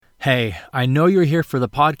Hey, I know you're here for the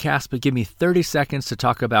podcast, but give me 30 seconds to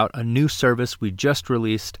talk about a new service we just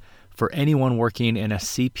released for anyone working in a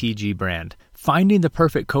CPG brand. Finding the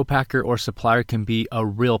perfect co-packer or supplier can be a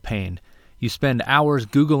real pain. You spend hours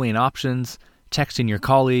Googling options, texting your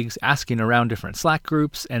colleagues, asking around different Slack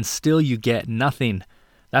groups, and still you get nothing.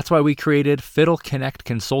 That's why we created Fiddle Connect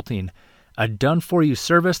Consulting, a done-for-you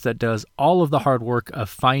service that does all of the hard work of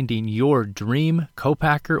finding your dream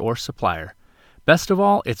co-packer or supplier. Best of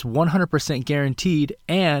all, it's 100% guaranteed,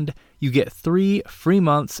 and you get 3 free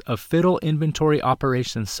months of Fiddle inventory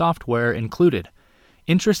operations software included.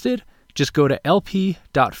 Interested? Just go to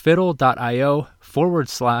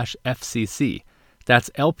lp.fiddle.io/FCC. That's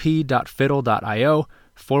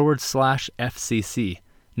lp.fiddle.io/FCC.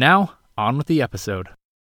 Now, on with the episode.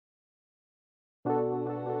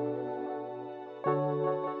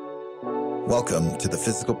 Welcome to the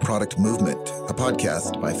Physical Product Movement, a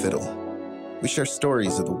podcast by Fiddle. We share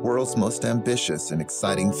stories of the world's most ambitious and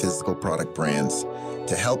exciting physical product brands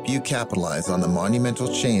to help you capitalize on the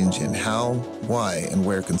monumental change in how, why, and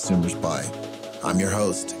where consumers buy. I'm your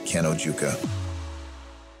host, Ken Ojuka.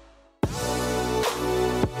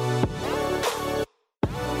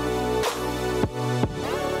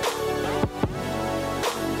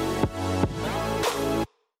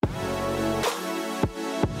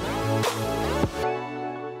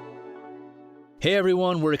 Hey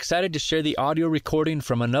everyone, we're excited to share the audio recording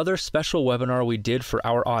from another special webinar we did for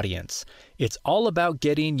our audience. It's all about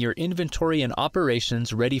getting your inventory and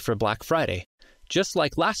operations ready for Black Friday. Just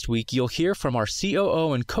like last week, you'll hear from our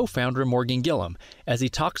COO and co-founder Morgan Gilliam as he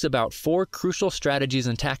talks about 4 crucial strategies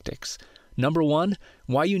and tactics. Number 1,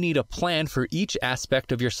 why you need a plan for each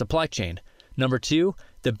aspect of your supply chain. Number 2,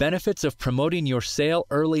 the benefits of promoting your sale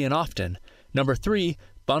early and often. Number 3,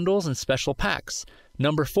 bundles and special packs.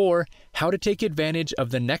 Number 4, how to take advantage of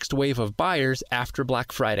the next wave of buyers after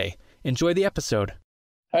Black Friday. Enjoy the episode.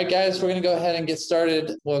 All right, guys, we're going to go ahead and get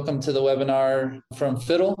started. Welcome to the webinar from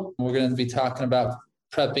Fiddle. We're going to be talking about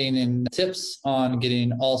prepping and tips on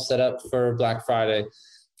getting all set up for Black Friday.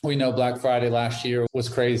 We know Black Friday last year was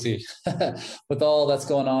crazy with all that's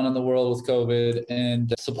going on in the world with COVID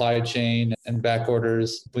and supply chain and back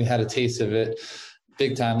orders. We had a taste of it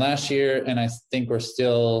big time last year, and I think we're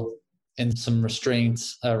still in some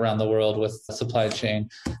restraints around the world with supply chain.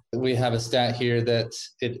 We have a stat here that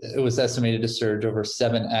it was estimated to surge over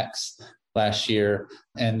 7x last year,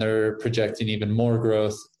 and they're projecting even more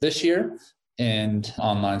growth this year in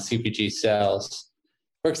online CPG sales.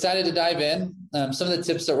 We're excited to dive in. Some of the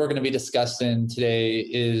tips that we're going to be discussing today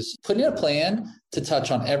is putting a plan to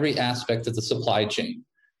touch on every aspect of the supply chain,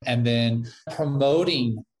 and then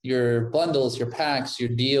promoting your bundles, your packs, your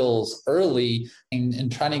deals early,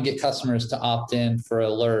 and trying to get customers to opt in for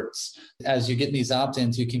alerts. As you get these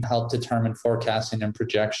opt-ins, you can help determine forecasting and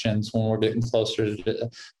projections when we're getting closer to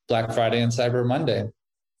Black Friday and Cyber Monday.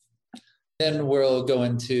 Then we'll go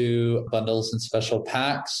into bundles and special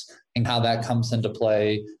packs and how that comes into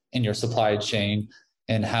play in your supply chain,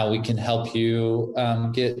 and how we can help you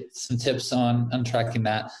get some tips on tracking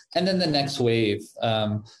that. And then the next wave,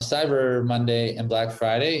 Cyber Monday and Black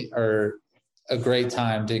Friday are a great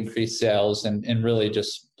time to increase sales and really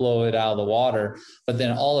just blow it out of the water. But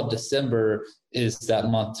then all of December is that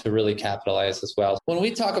month to really capitalize as well. When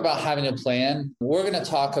we talk about having a plan, we're going to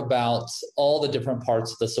talk about all the different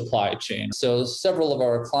parts of the supply chain. So several of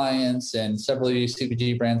our clients and several of you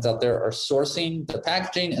CPG brands out there are sourcing the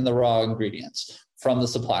packaging and the raw ingredients from the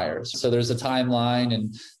suppliers. So there's a timeline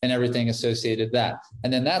and everything associated with that.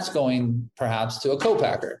 And then that's going perhaps to a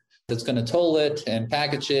co-packer that's going to toll it and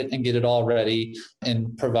package it and get it all ready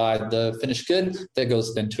and provide the finished good that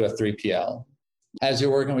goes into a 3PL. As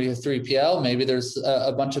you're working with your 3PL, maybe there's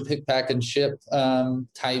a bunch of pick, pack, and ship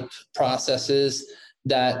type processes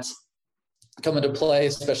that come into play,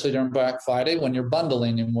 especially during Black Friday when you're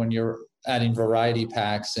bundling and when you're adding variety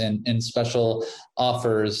packs and special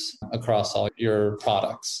offers across all your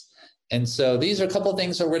products. And so these are a couple of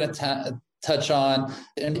things that we're going to touch on.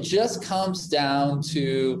 And it just comes down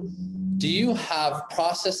to, do you have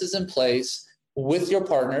processes in place with your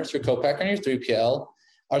partners, your co-packer and your 3PL?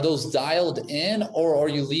 Are those dialed in, or are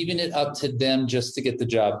you leaving it up to them just to get the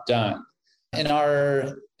job done? In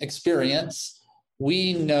our experience,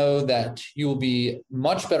 we know that you will be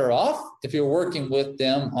much better off if you're working with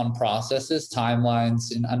them on processes,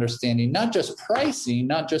 timelines, and understanding not just pricing,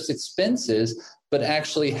 not just expenses, but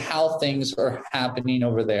actually how things are happening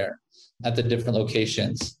over there at the different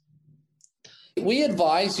locations. We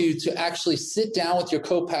advise you to actually sit down with your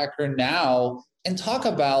co-packer now and talk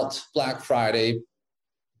about Black Friday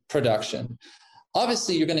production.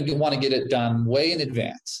 Obviously, you're going to want to get it done way in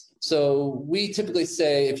advance. So we typically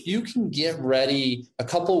say if you can get ready a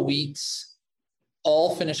couple weeks,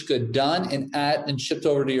 all finished good done and shipped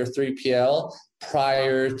over to your 3PL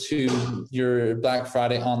prior to your Black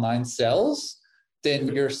Friday online sales, then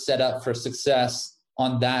you're set up for success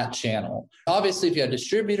on that channel. Obviously, if you have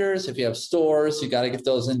distributors, if you have stores, you got to get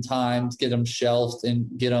those in time, get them shelved and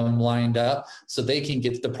get them lined up so they can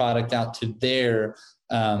get the product out to their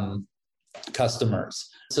customers.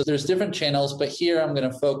 So there's different channels, but here I'm going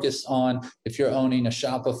to focus on if you're owning a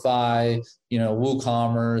Shopify,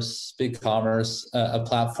 WooCommerce, BigCommerce, a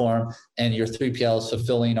platform, and your 3PL is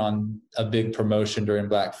fulfilling on a big promotion during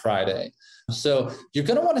Black Friday. So you're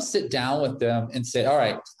going to want to sit down with them and say, all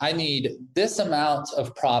right, I need this amount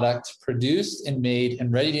of product produced and made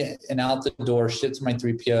and ready and out the door, shipped to my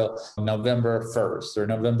 3PL November 1st or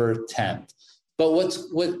November 10th. But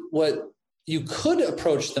what you could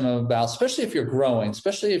approach them about, especially if you're growing,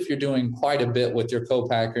 especially if you're doing quite a bit with your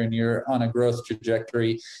co-packer and you're on a growth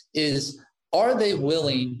trajectory, is are they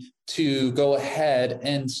willing to go ahead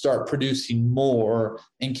and start producing more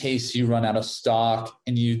in case you run out of stock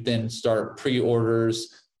and you then start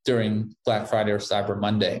pre-orders during Black Friday or Cyber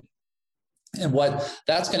Monday? And what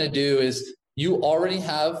that's going to do is you already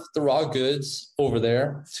have the raw goods over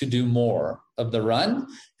there to do more of the run,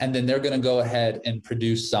 and then they're going to go ahead and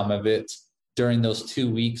produce some of it during those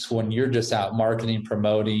 2 weeks when you're just out marketing,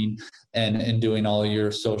 promoting, and doing all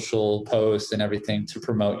your social posts and everything to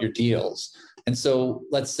promote your deals. And so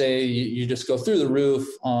let's say you just go through the roof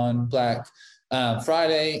on Black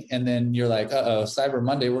Friday, and then you're like, Cyber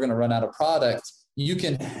Monday, we're going to run out of product. You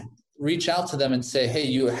can reach out to them and say, hey,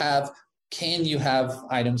 can you have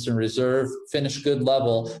items in reserve, finished good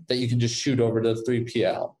level that you can just shoot over to the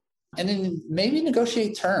 3PL? And then maybe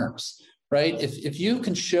negotiate terms. Right? If you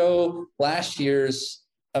can show last year's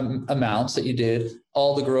amounts that you did,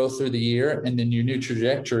 all the growth through the year, and then your new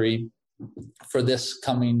trajectory for this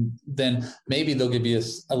coming, then maybe they'll give you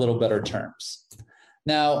a little better terms.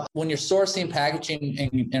 Now, when you're sourcing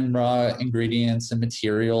packaging and raw ingredients and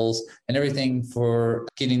materials and everything for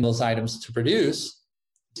getting those items to produce,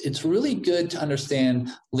 it's really good to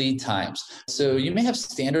understand lead times. So you may have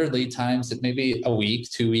standard lead times that maybe a week,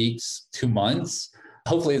 2 weeks, 2 months.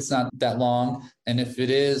 Hopefully it's not that long. And if it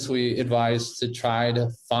is, we advise to try to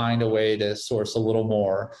find a way to source a little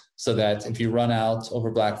more so that if you run out over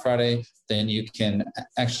Black Friday, then you can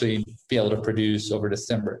actually be able to produce over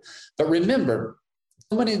December. But remember,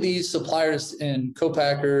 so many of these suppliers and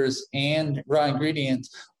co-packers and raw ingredients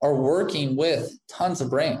are working with tons of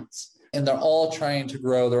brands, and they're all trying to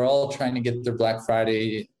grow. They're all trying to get their Black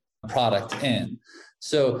Friday product in.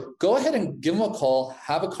 So go ahead and give them a call,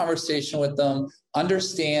 have a conversation with them,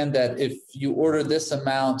 understand that if you order this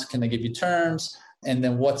amount, can they give you terms? And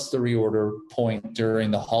then what's the reorder point during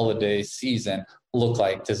the holiday season look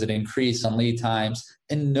like? Does it increase on lead times?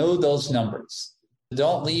 And know those numbers.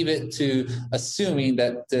 Don't leave it to assuming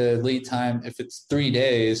that the lead time, if it's 3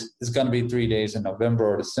 days, is going to be 3 days in November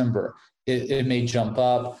or December. It may jump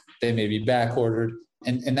up. They may be back ordered.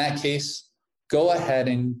 And in that case, go ahead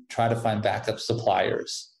and try to find backup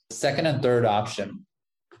suppliers. Second and third option.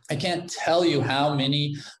 I can't tell you how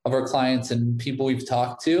many of our clients and people we've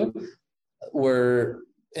talked to were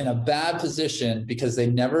in a bad position because they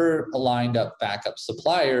never aligned up backup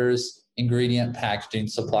suppliers, ingredient packaging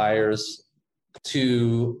suppliers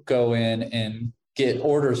to go in and get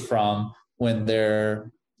orders from when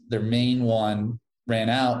their main one ran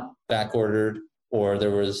out, back ordered, or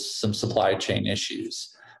there was some supply chain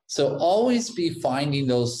issues. So always be finding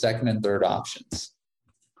those second and third options.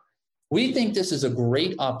 We think this is a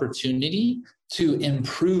great opportunity to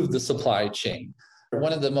improve the supply chain.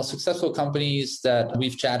 One of the most successful companies that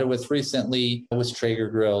we've chatted with recently was Traeger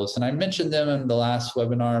Grills. And I mentioned them in the last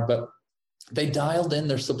webinar, but they dialed in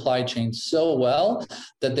their supply chain so well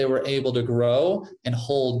that they were able to grow and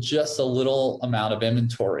hold just a little amount of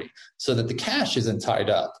inventory so that the cash isn't tied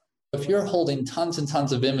up. If you're holding tons and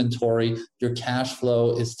tons of inventory, your cash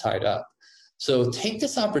flow is tied up. So take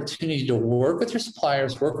this opportunity to work with your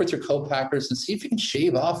suppliers, work with your co-packers, and see if you can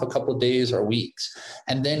shave off a couple of days or weeks.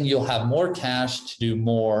 And then you'll have more cash to do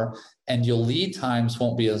more, and your lead times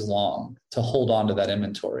won't be as long to hold on to that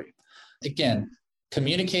inventory. Again,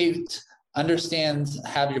 communicate, understand,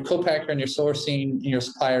 have your co-packer and your sourcing and your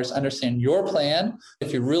suppliers understand your plan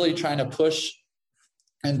if you're really trying to push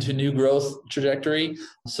into new growth trajectory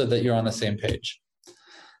so that you're on the same page.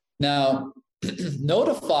 Now,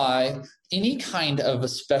 notify any kind of a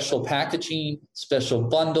special packaging, special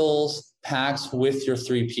bundles, packs with your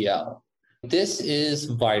 3PL. This is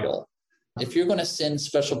vital. If you're going to send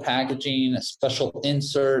special packaging, special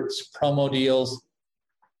inserts, promo deals,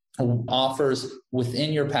 offers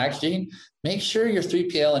within your packaging, make sure your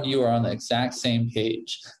 3PL and you are on the exact same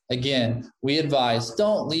page. Again, we advise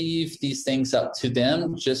don't leave these things up to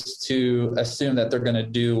them just to assume that they're going to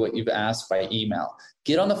do what you've asked by email.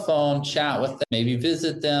 Get on the phone, chat with them, maybe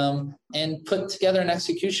visit them, and put together an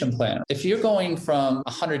execution plan. If you're going from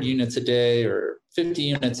 100 units a day or 50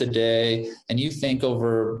 units a day, and you think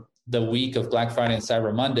over the week of Black Friday and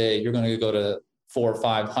Cyber Monday, you're going to go to 400 or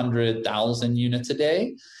 500,000 units a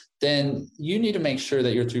day, then you need to make sure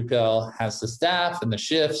that your 3PL has the staff and the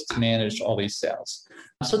shifts to manage all these sales.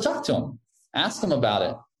 So talk to them, ask them about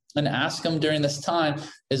it, and ask them during this time,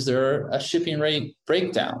 is there a shipping rate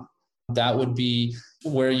breakdown? That would be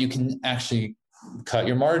where you can actually cut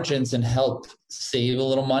your margins and help save a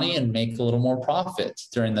little money and make a little more profit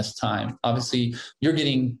during this time. Obviously, you're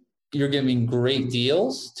giving great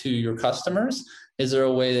deals to your customers. Is there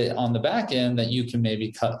a way that on the back end that you can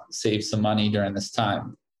maybe save some money during this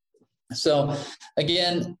time? So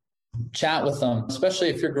again, chat with them, especially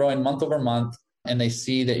if you're growing month over month and they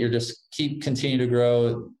see that you're just continue to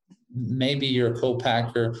grow. Maybe your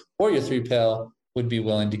co-packer or your 3PL would be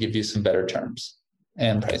willing to give you some better terms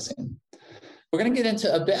and pricing. We're going to get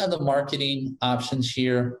into a bit of the marketing options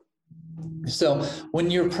here. So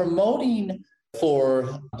when you're promoting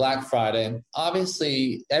for Black Friday,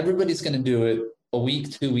 obviously everybody's going to do it a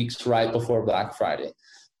week, 2 weeks right before Black Friday.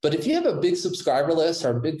 But if you have a big subscriber list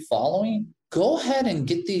or a big following, go ahead and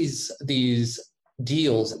get these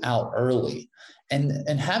deals out early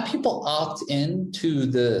and have people opt into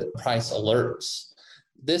the price alerts.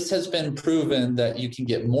 This has been proven that you can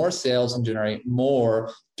get more sales and generate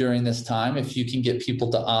more during this time if you can get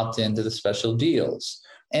people to opt into the special deals.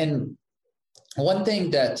 And one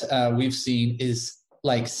thing that we've seen is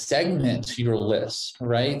like segment your list,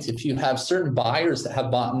 right? If you have certain buyers that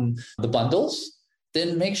have bought the bundles,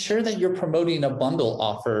 then make sure that you're promoting a bundle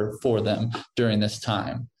offer for them during this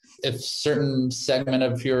time. If certain segment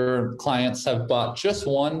of your clients have bought just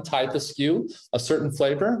one type of SKU, a certain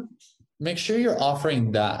flavor, make sure you're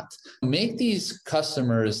offering that. Make these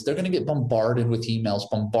customers, they're going to get bombarded with emails,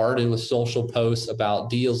 bombarded with social posts about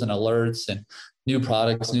deals and alerts and new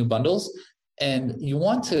products, new bundles. And you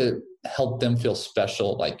want to help them feel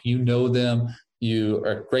special, like you know them, you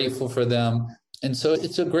are grateful for them. And so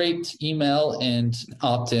it's a great email and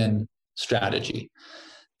opt-in strategy.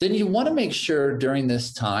 Then you want to make sure during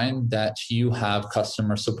this time that you have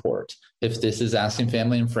customer support. If this is asking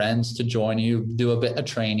family and friends to join you, do a bit of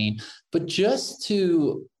training, but just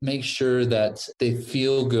to make sure that they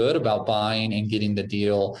feel good about buying and getting the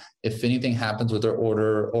deal. If anything happens with their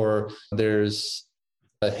order or there's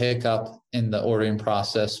a hiccup in the ordering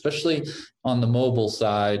process, especially on the mobile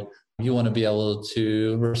side, you want to be able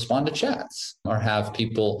to respond to chats or have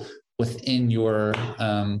people within your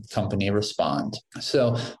company respond.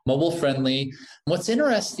 So mobile friendly. What's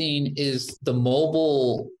interesting is the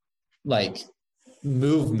mobile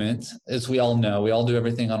movement, as we all know, we all do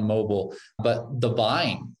everything on mobile, but the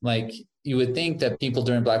buying, you would think that people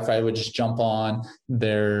during Black Friday would just jump on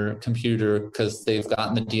their computer because they've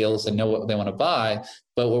gotten the deals and know what they want to buy.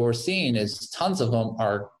 But what we're seeing is tons of them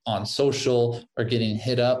are on social or getting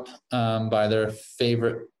hit up by their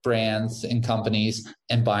favorite brands and companies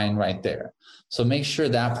and buying right there. So make sure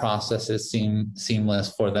that process is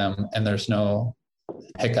seamless for them and there's no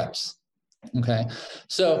hiccups. Okay.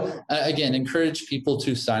 So again, encourage people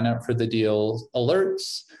to sign up for the deal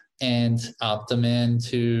alerts and opt them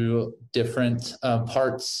into different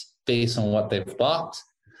parts based on what they've bought.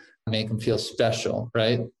 Make them feel special,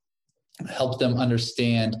 right? Help them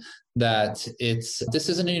understand that this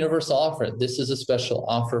isn't a universal offer. This is a special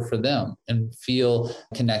offer for them and feel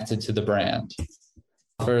connected to the brand.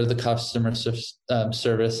 For the customer service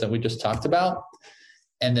that we just talked about.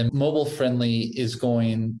 And then mobile friendly is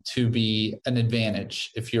going to be an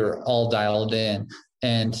advantage if you're all dialed in.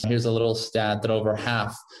 And here's a little stat that over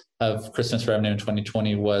half of Christmas revenue in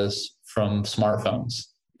 2020 was from smartphones,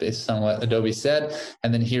 based on what Adobe said.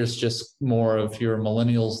 And then here's just more of your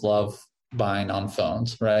millennials love buying on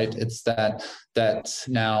phones, right? It's that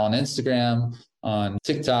now on Instagram, on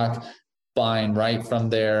TikTok, buying right from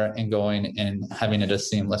there and going and having it a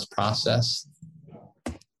seamless process.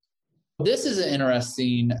 This is an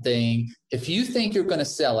interesting thing. If you think you're going to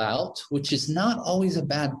sell out, which is not always a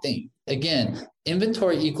bad thing. Again,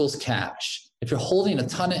 inventory equals cash. If you're holding a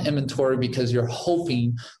ton of inventory because you're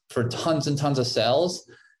hoping for tons and tons of sales,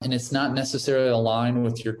 and it's not necessarily aligned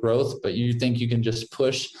with your growth, but you think you can just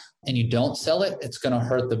push and you don't sell it, it's going to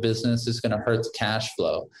hurt the business. It's going to hurt the cash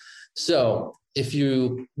flow. So if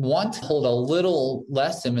you want to hold a little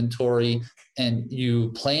less inventory and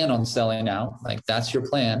you plan on selling out, like that's your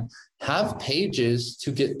plan, have pages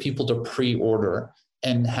to get people to pre-order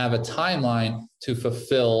and have a timeline to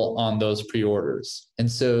fulfill on those pre-orders. And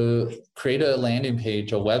so create a landing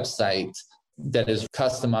page, a website that is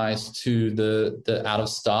customized to the out of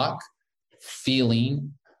stock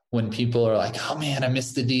feeling when people are like, oh man, I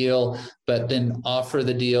missed the deal, but then offer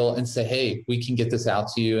the deal and say, hey, we can get this out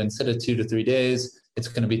to you instead of 2 to 3 days, it's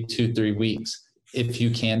going to be 2-3 weeks. If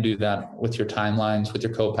you can do that with your timelines, with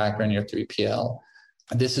your co-packer and your 3PL.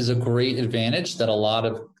 This is a great advantage that a lot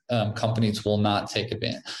of companies will not take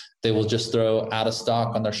advantage. They will just throw out of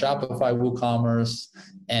stock on their Shopify WooCommerce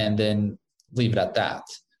and then leave it at that.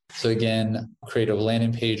 So again, create a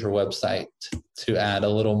landing page or website to add a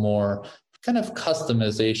little more kind of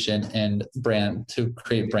customization and brand to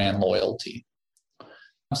create brand loyalty.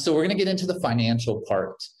 So we're going to get into the financial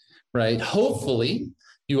part, right? Hopefully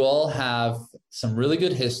you all have some really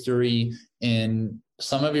good history in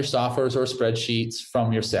some of your softwares or spreadsheets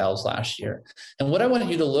from your sales last year. And what I want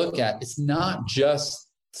you to look at is not just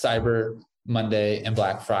Cyber Monday and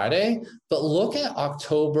Black Friday, but look at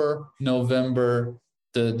October, November,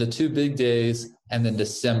 the 2 big days, and then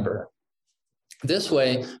December. This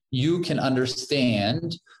way, you can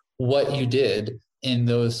understand what you did in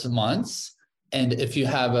those months. And if you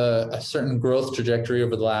have a certain growth trajectory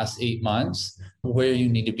over the last 8 months, where you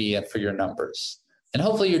need to be at for your numbers. And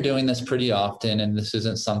hopefully you're doing this pretty often, and this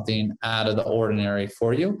isn't something out of the ordinary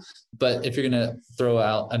for you. But if you're going to throw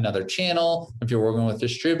out another channel, if you're working with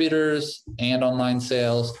distributors and online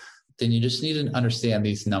sales, then you just need to understand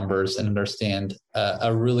these numbers and understand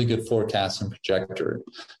a really good forecast and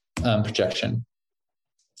projection.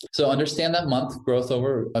 So understand that month growth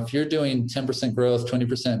over, if you're doing 10% growth,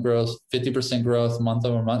 20% growth, 50% growth month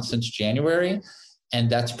over month since January, and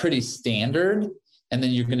that's pretty standard. And then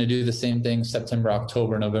you're going to do the same thing September,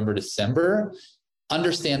 October, November, December.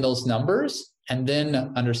 Understand those numbers and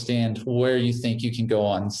then understand where you think you can go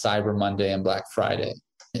on Cyber Monday and Black Friday.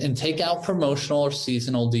 And take out promotional or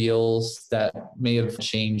seasonal deals that may have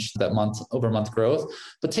changed that month over month growth,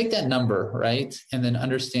 but take that number, right? And then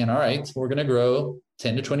understand, all right, we're going to grow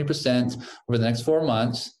 10 to 20% over the next 4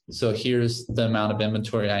 months. So here's the amount of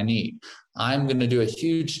inventory I need. I'm going to do a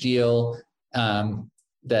huge deal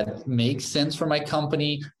that makes sense for my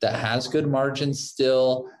company, that has good margins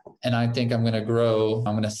still. And I think I'm going to grow.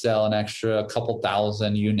 I'm going to sell an extra couple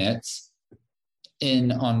thousand units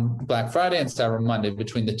on Black Friday and Cyber Monday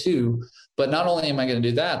between the two. But not only am I going to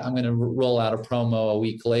do that, I'm going to roll out a promo a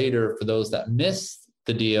week later for those that missed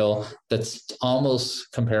the deal that's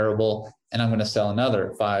almost comparable. And I'm going to sell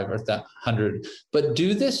another 5 or 100. But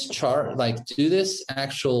do this chart, do this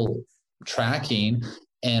actual tracking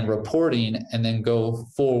and reporting, and then go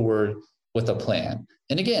forward with a plan.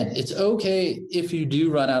 And again, it's okay if you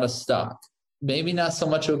do run out of stock. Maybe not so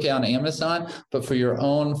much okay on Amazon, but for your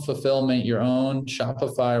own fulfillment, your own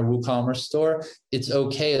Shopify or WooCommerce store, it's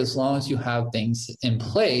okay as long as you have things in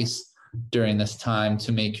place during this time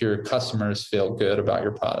to make your customers feel good about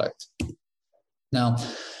your product. Now,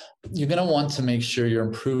 you're going to want to make sure you're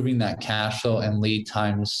improving that cash flow and lead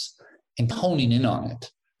times and honing in on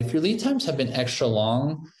it. If your lead times have been extra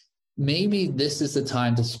long, maybe this is the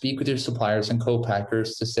time to speak with your suppliers and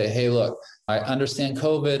co-packers to say, hey, look, I understand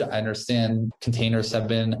COVID. I understand containers have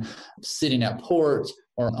been sitting at port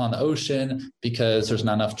or on the ocean because there's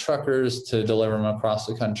not enough truckers to deliver them across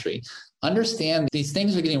the country. Understand these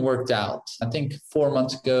things are getting worked out. I think 4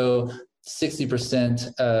 months ago,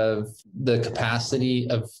 60% of the capacity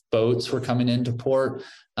of boats were coming into port.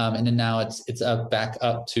 And then now it's back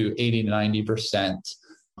up to 80 to 90%.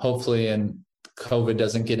 Hopefully, and COVID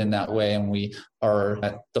doesn't get in that way, and we are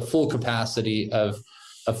at the full capacity of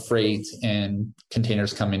freight and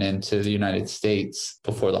containers coming into the United States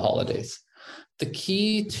before the holidays. The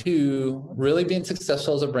key to really being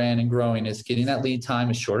successful as a brand and growing is getting that lead time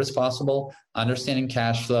as short as possible, understanding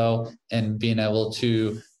cash flow, and being able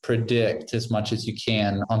to predict as much as you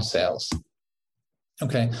can on sales.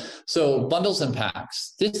 Okay, so bundles and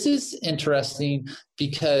packs. This is interesting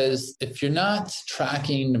because if you're not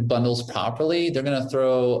tracking bundles properly, they're going to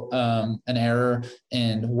throw an error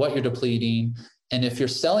in what you're depleting. And if you're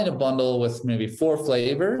selling a bundle with maybe 4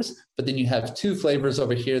 flavors, but then you have 2 flavors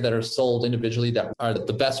over here that are sold individually that are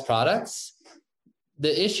the best products,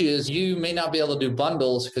 the issue is you may not be able to do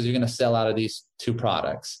bundles because you're going to sell out of these 2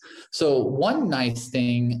 products. So one nice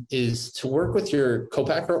thing is to work with your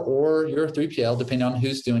co-packer or your 3PL, depending on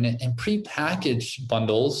who's doing it, and pre-package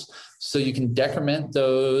bundles so you can decrement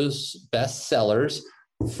those best sellers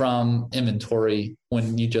from inventory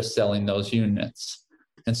when you're just selling those units.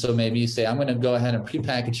 And so maybe you say, I'm going to go ahead and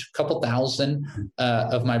prepackage a couple thousand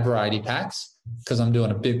of my variety packs because I'm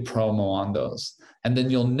doing a big promo on those. And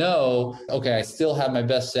then you'll know, okay, I still have my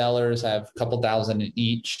best sellers. I have a couple thousand in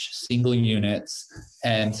each single units.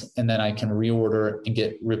 And then I can reorder and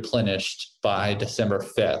get replenished by December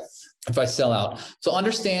 5th if I sell out. So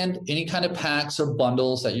understand any kind of packs or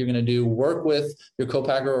bundles that you're going to do. Work with your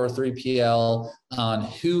co-packer or 3PL on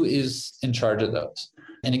who is in charge of those.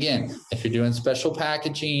 And again, if you're doing special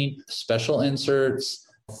packaging, special inserts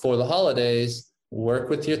for the holidays, work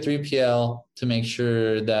with your 3PL to make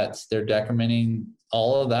sure that they're decrementing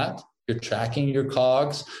all of that. You're tracking your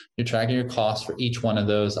COGS, you're tracking your costs for each one of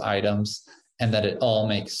those items, and that it all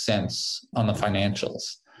makes sense on the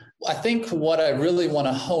financials. I think what I really want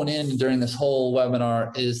to hone in during this whole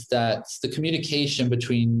webinar is that the communication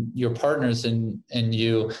between your partners and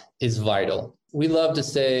you is vital. We love to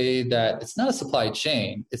say that it's not a supply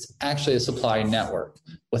chain, it's actually a supply network.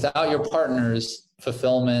 Without your partners,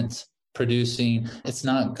 fulfillment, producing, it's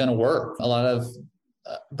not going to work. A lot of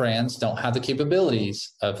brands don't have the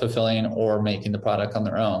capabilities of fulfilling or making the product on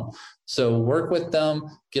their own. So work with them,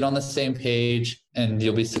 get on the same page, and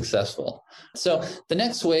you'll be successful. So the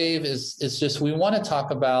next wave is just, we want to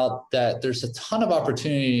talk about that there's a ton of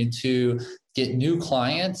opportunity to get new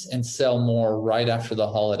clients and sell more right after the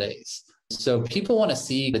holidays. So people want to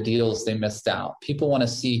see the deals they missed out. People want to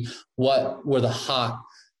see what were the hot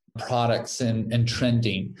products and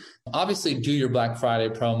trending. Obviously, do your Black Friday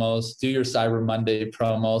promos, do your Cyber Monday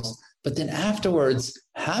promos, but then afterwards,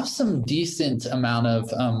 have some decent amount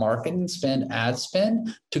of marketing spend, ad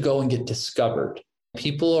spend to go and get discovered.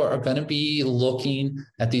 People are going to be looking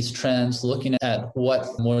at these trends, looking at what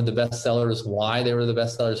were the best sellers, why they were the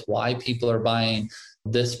best sellers, why people are buying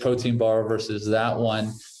this protein bar versus that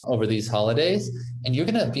one over these holidays. And you're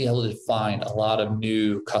going to be able to find a lot of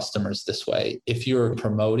new customers this way if you're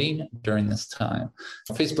promoting during this time.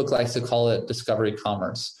 Facebook likes to call it discovery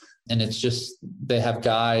commerce. And it's just, they have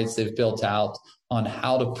guides they've built out on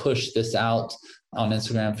how to push this out on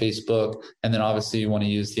Instagram, Facebook. And then obviously you want to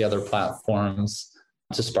use the other platforms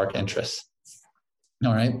to spark interest.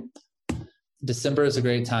 All right. December is a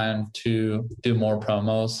great time to do more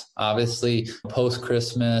promos. Obviously,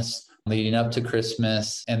 post-Christmas, leading up to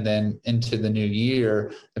Christmas, and then into the new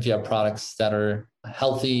year, if you have products that are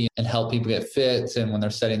healthy and help people get fit and when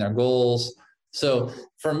they're setting their goals. So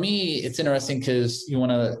for me, it's interesting because you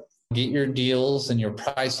want to get your deals and your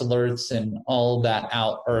price alerts and all that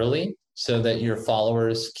out early so that your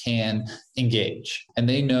followers can engage and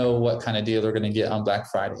they know what kind of deal they're going to get on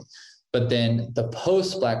Black Friday. But then the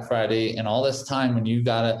post Black Friday and all this time when you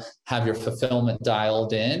got to have your fulfillment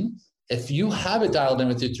dialed in, if you have it dialed in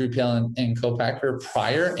with your 3PL and co-packer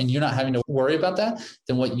prior and you're not having to worry about that,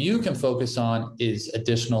 then what you can focus on is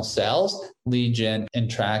additional sales, lead gen,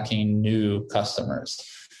 and tracking new customers.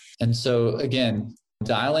 And so again,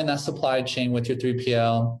 dialing that supply chain with your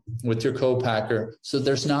 3PL, with your co-packer, so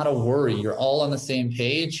there's not a worry. You're all on the same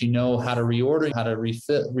page. You know how to reorder, how to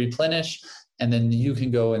replenish, and then you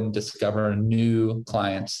can go and discover new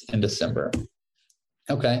clients in December.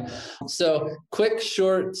 Okay, so quick,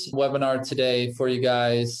 short webinar today for you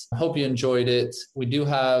guys. I hope you enjoyed it. We do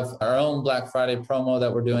have our own Black Friday promo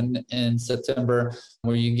that we're doing in September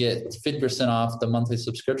where you get 50% off the monthly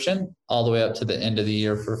subscription all the way up to the end of the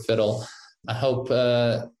year for Fiddle. I hope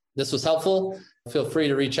this was helpful. Feel free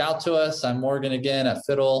to reach out to us. I'm Morgan again at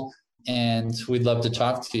Fiddle, and we'd love to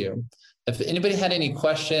talk to you. If anybody had any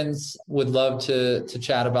questions, would love to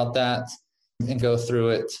chat about that and go through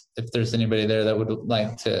it if there's anybody there that would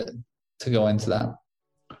like to go into that.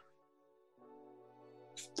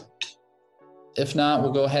 If not,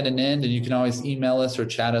 we'll go ahead and end, and you can always email us or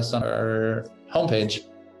chat us on our homepage.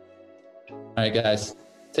 All right, guys,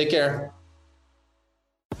 take care.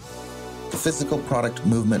 The Physical Product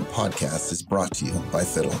Movement podcast is brought to you by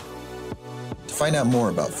Fiddle. To find out more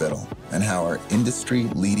about Fiddle and how our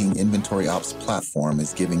industry-leading inventory ops platform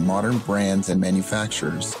is giving modern brands and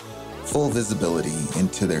manufacturers full visibility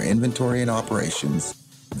into their inventory and operations,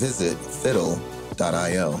 visit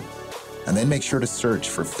fiddle.io, and then make sure to search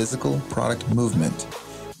for Physical Product Movement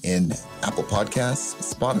in Apple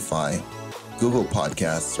Podcasts, Spotify, Google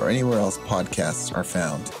Podcasts, or anywhere else podcasts are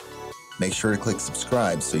found. Make sure to click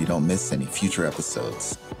subscribe so you don't miss any future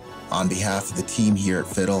episodes. On behalf of the team here at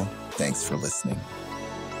Fiddle, thanks for listening.